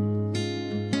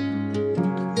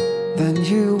 Then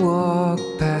you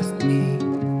walked past me,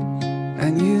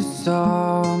 and you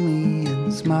saw me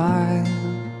and smiled.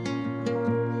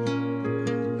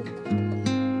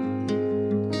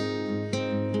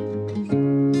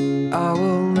 I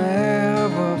will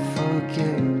never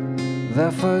forget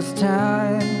the first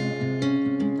time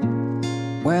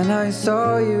when I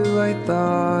saw you. I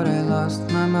thought I lost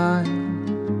my mind.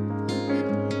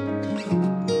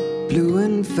 Blue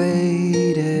and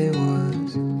faded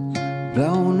was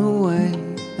blown away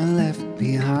and left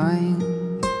behind.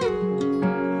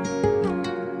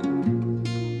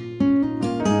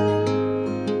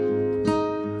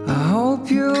 I hope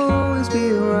you'll always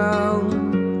be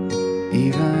around,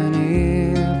 even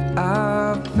if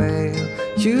I fail.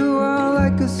 You are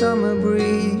like a summer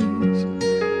breeze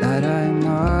that I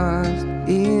must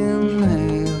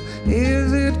inhale.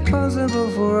 Is it possible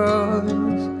for us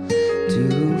to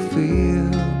feel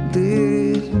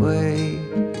this way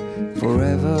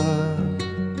forever?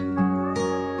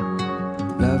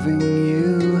 Loving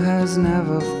you has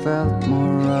never felt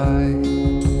more right.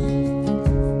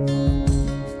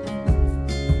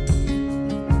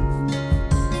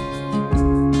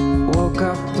 Woke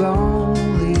up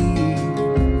lonely,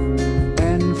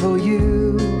 and for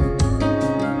you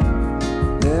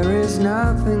there is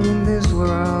nothing in this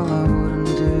world I wouldn't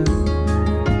do.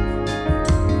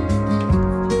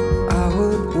 I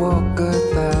would walk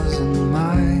 1,000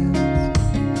 miles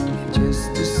just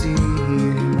to see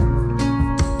you.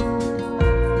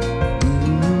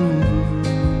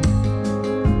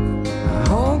 I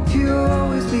hope you'll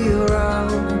always be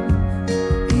around,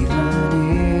 even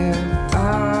if I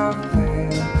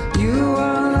fail. You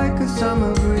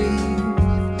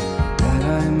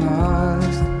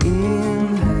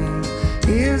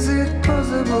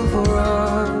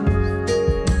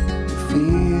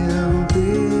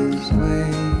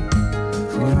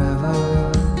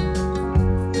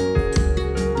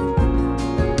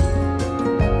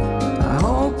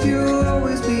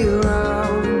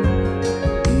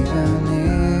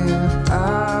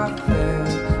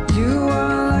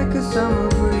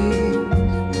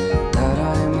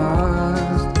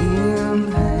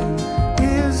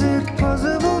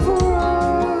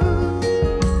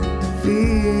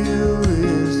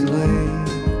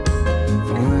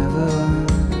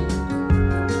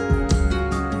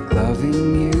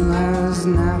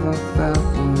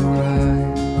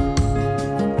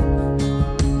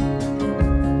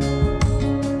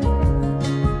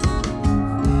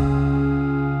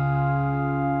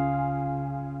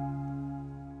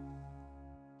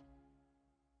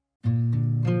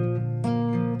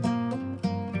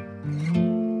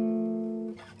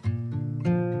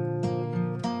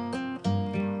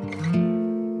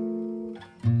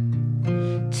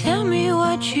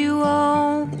what you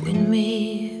want with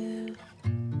me?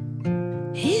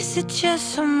 Is it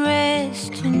just some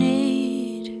rest you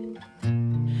need?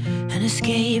 An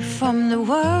escape from the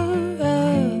world?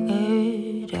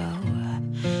 Oh,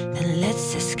 then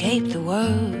let's escape the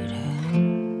world.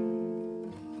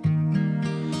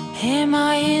 Am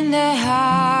I in the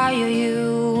high? Are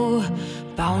you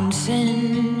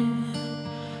bouncing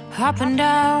up and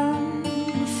down,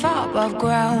 far above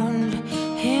ground?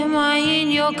 Am I in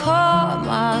your car?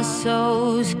 My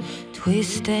soul's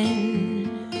twisting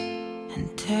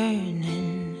and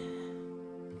turning.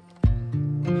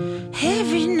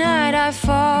 Every night I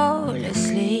fall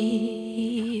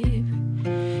asleep,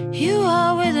 you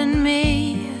are within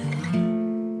me.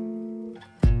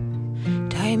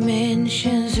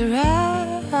 Dimensions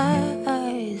arise,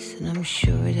 and I'm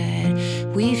sure that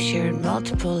we've shared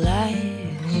multiple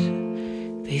lives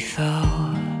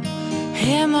before.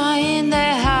 Am I in the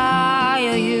high?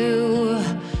 Are you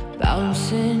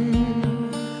bouncing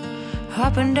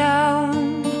up and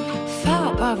down,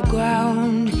 far above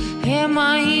ground? Am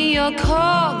I in your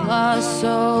car? My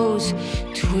soul's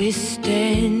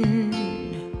twisting,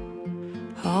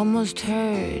 almost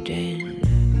hurting.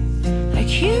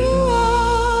 Like you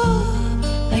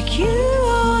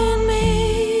are in me.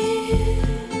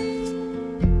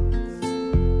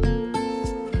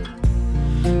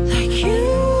 Like you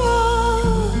are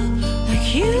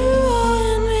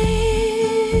in me.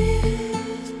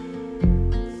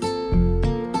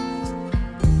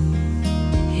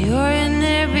 You're in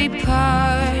every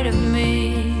part of me,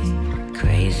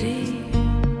 crazy.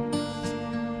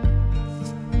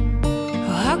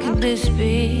 Oh, how can this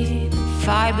be?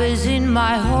 Fibers in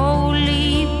my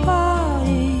holy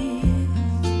body.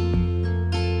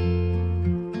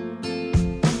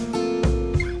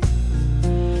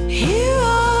 You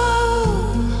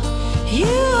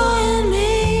are in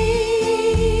me.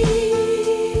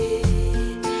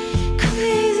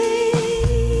 Crazy.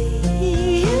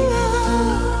 You are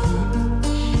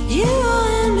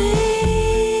in me.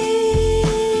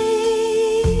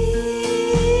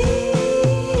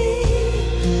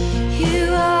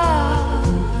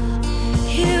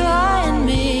 You are in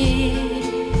me.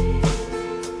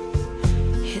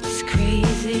 It's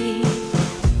crazy.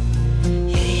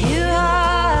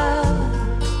 Yeah,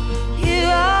 you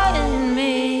are in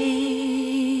me.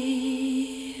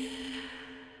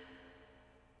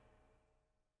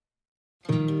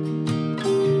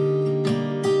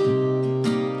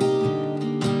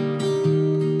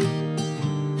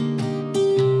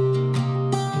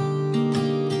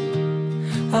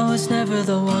 I was never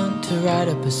the one to write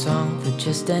up a song for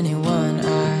just anyone.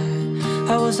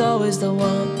 I was always the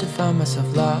one to find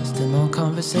myself lost in old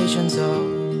conversations. Oh,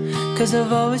 'cause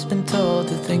I've always been told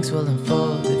that things will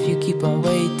unfold if you keep on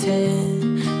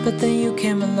waiting. But then you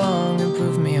came along and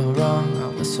proved me all wrong. I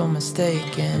was so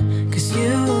mistaken. 'Cause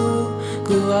you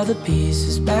glue all the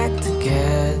pieces back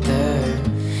together.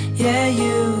 Yeah,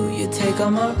 you take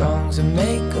all my wrongs and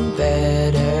make them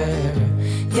better.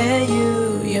 Yeah,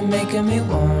 you're making me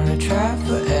wanna try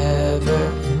forever.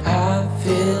 And I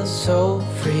feel so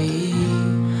free,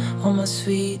 oh my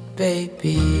sweet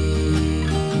baby.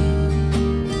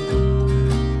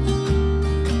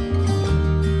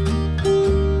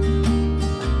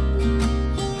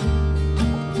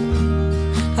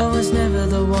 I was never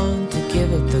the one to give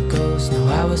up the ghost. No,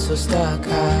 I was so stuck.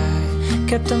 I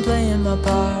kept on playing my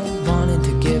part, wanting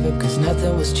to give up 'cause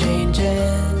nothing was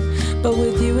changing. But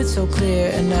with you it's so clear,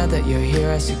 and now that you're here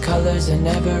I see colors in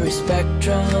every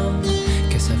spectrum.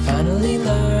 Guess I finally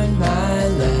learned my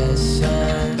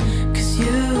lesson. 'Cause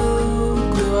you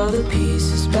glue all the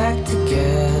pieces back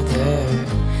together.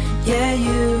 Yeah,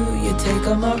 you take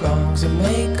all my wrongs and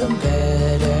make them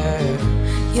better.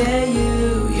 Yeah,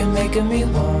 you're making me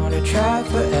wanna try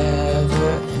forever.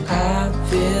 And I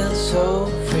feel so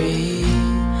free,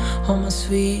 oh my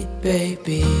sweet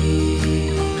baby.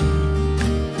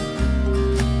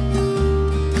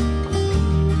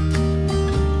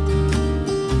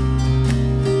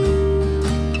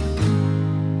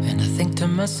 To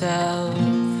myself,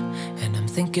 and I'm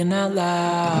thinking out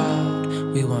loud,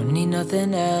 we won't need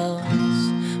nothing else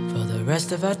for the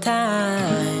rest of our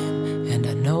time. And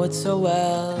I know it so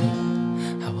well,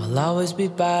 I will always be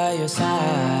by your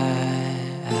side.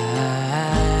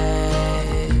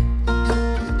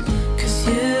 'Cause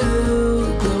you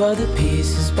glue all the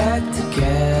pieces back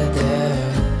together.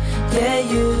 Yeah,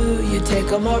 you take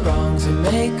all my wrongs and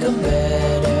make them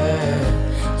better.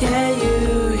 Yeah,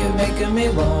 you're making me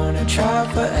wanna try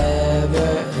forever.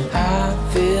 And I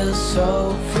feel so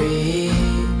free,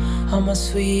 oh my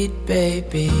sweet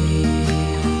baby.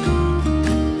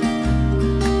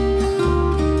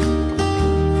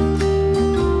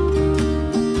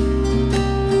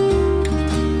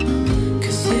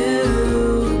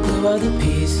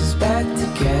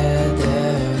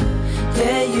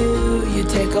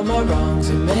 all my wrongs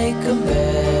and make them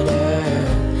better.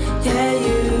 Yeah,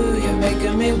 you're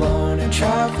making me wanna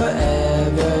try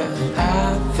forever.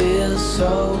 I feel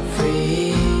so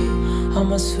free, oh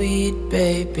my sweet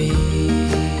baby.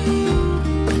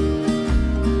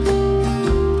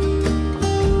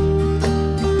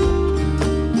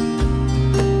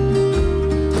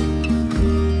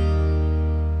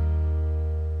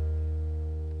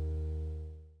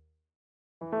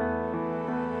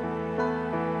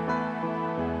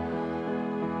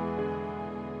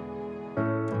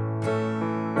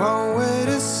 One way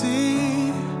to see,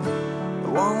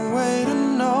 one way to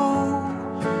know,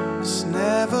 is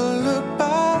never look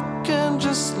back and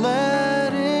just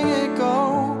letting it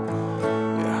go.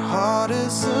 Your heart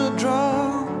is a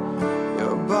drum,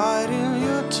 you're biting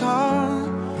your tongue,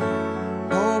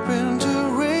 hoping to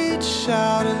reach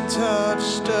out and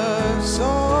touch the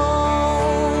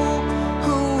soul.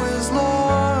 Who is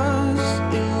lost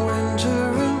in winter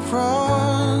and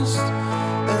frost?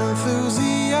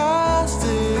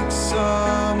 Enthusiastic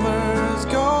summer's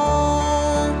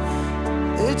gone.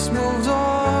 It's moved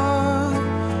on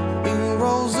in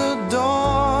rolls the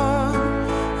dawn,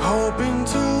 hoping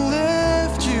to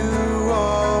lift you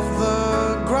off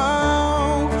the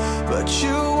ground, but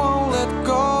you won't let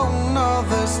go, not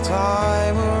this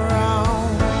time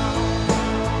around.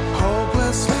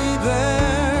 Hopelessly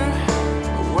there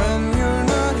when you're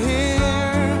not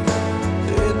here.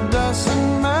 It doesn't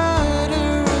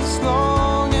matter as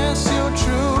long as you're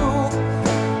true,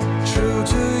 true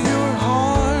to your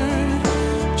heart,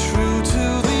 true to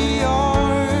the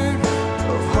art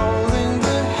of holding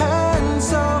the hands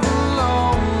of a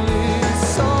lonely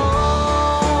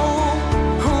soul.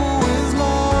 Who is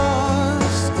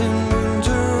lost in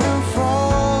winter and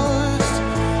frost?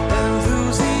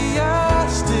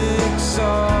 Enthusiastic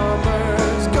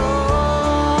summer's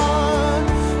gone.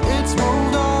 It's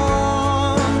moved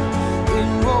on in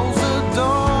rolls of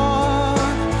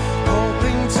dawn,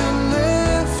 hoping to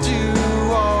lift you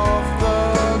off the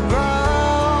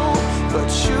ground, but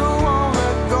you won't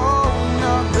let go,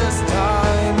 not this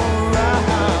time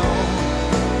around.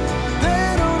 They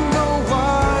don't know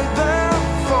why they're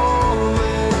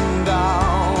falling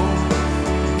down.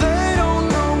 They don't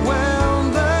know when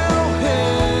they'll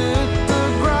hit the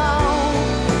ground.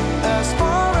 As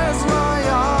far as my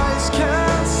eyes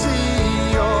can see,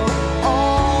 you'll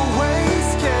always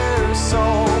care so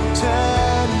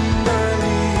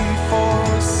tenderly for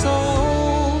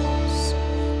souls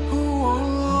who are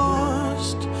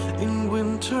lost in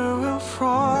winter and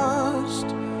frost.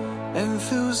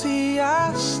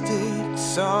 Enthusiastic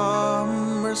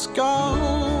summer's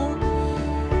gone.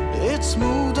 It's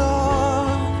moved on